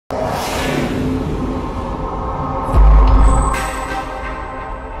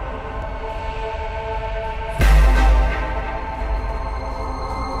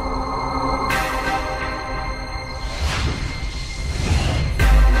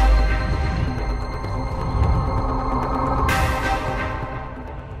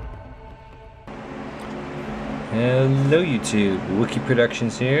Hello YouTube, Wiki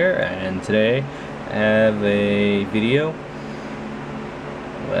Productions here, and today I have a video.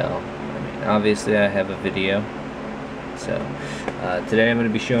 Well, I mean, obviously I have a video. So, today I'm going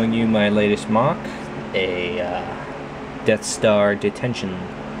to be showing you my latest mock, a Death Star Detention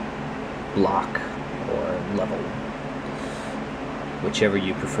block, or level, whichever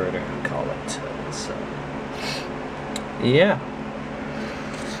you prefer to call it. So, yeah.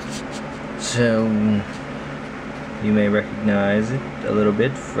 So, you may recognize it a little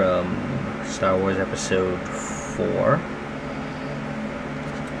bit from Star Wars Episode 4,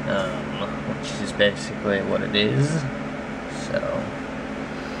 which is basically what it is. So,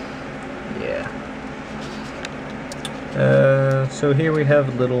 yeah. So here we have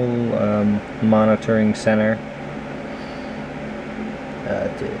a little monitoring center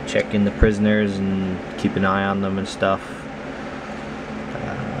to check in the prisoners and keep an eye on them and stuff.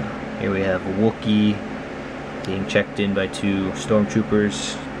 Here we have a Wookiee being checked in by 2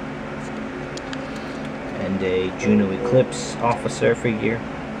 stormtroopers and a Juno Eclipse officer figure.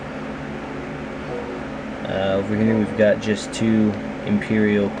 Over here we've got just 2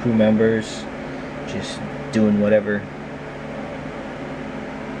 Imperial crew members just doing whatever,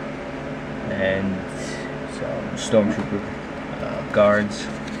 and some stormtrooper guards.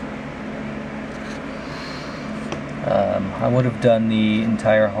 I would have done the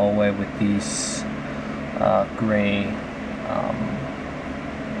entire hallway with these gray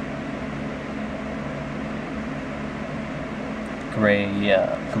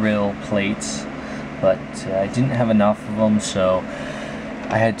grill plates, but I didn't have enough of them, so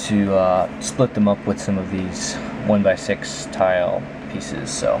I had to split them up with some of these 1x6 tile pieces.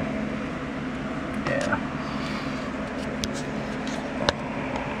 So yeah.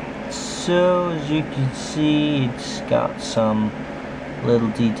 So as you can see, it's got some little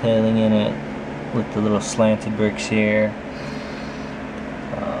detailing in it with the little slanted bricks here.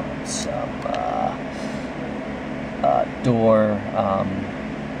 Some door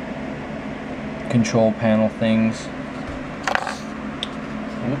control panel things.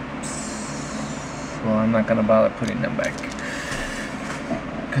 Oops. Well, I'm not gonna bother putting them back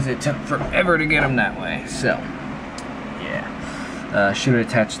because it took forever to get them that way. So yeah. Should have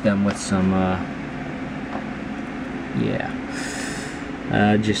attached them with some,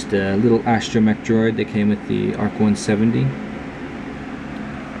 just a little astromech droid that came with the ARC 170.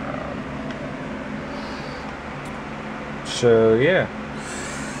 So yeah,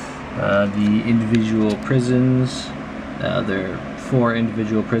 the individual prisons, there are 4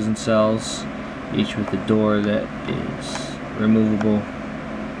 individual prison cells, each with a door that is removable.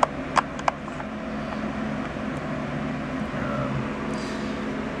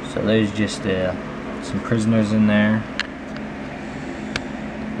 So there's just some prisoners in there.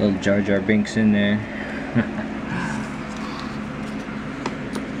 Little Jar Jar Binks in there.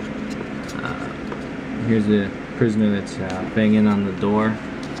 Here's the prisoner that's banging on the door.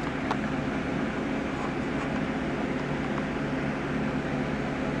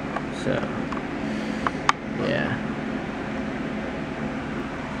 So, yeah.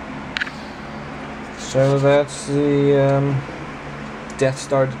 So that's the Death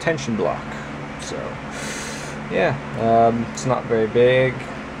Star detention block. So yeah, it's not very big,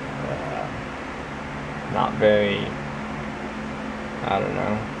 not very, I don't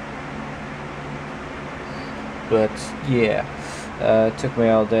know, but yeah, it took me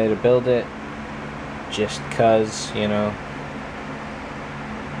all day to build it, just cause, you know,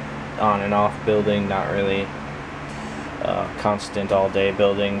 on and off building, not really constant all day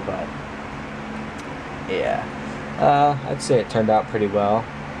building, but yeah. I'd say it turned out pretty well.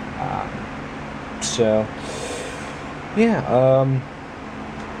 So yeah,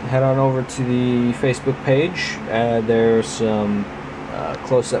 head on over to the Facebook page. There's some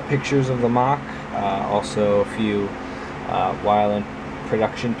close-up pictures of the mock, also a few while in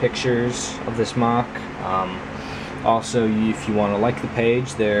production pictures of this mock. Also, if you want to like the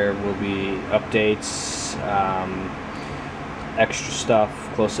page, there will be updates, extra stuff,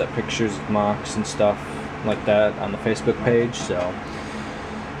 close-up pictures of mocks and stuff like that on the Facebook page. So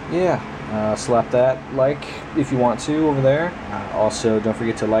yeah, slap that like if you want to over there. Also, don't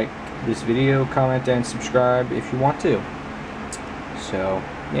forget to like this video, comment, and subscribe if you want to. So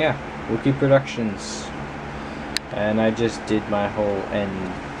yeah, Wiki Productions, and I just did my whole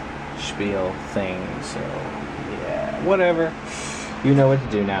end spiel thing, so yeah, whatever, you know what to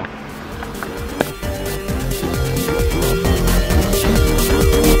do now.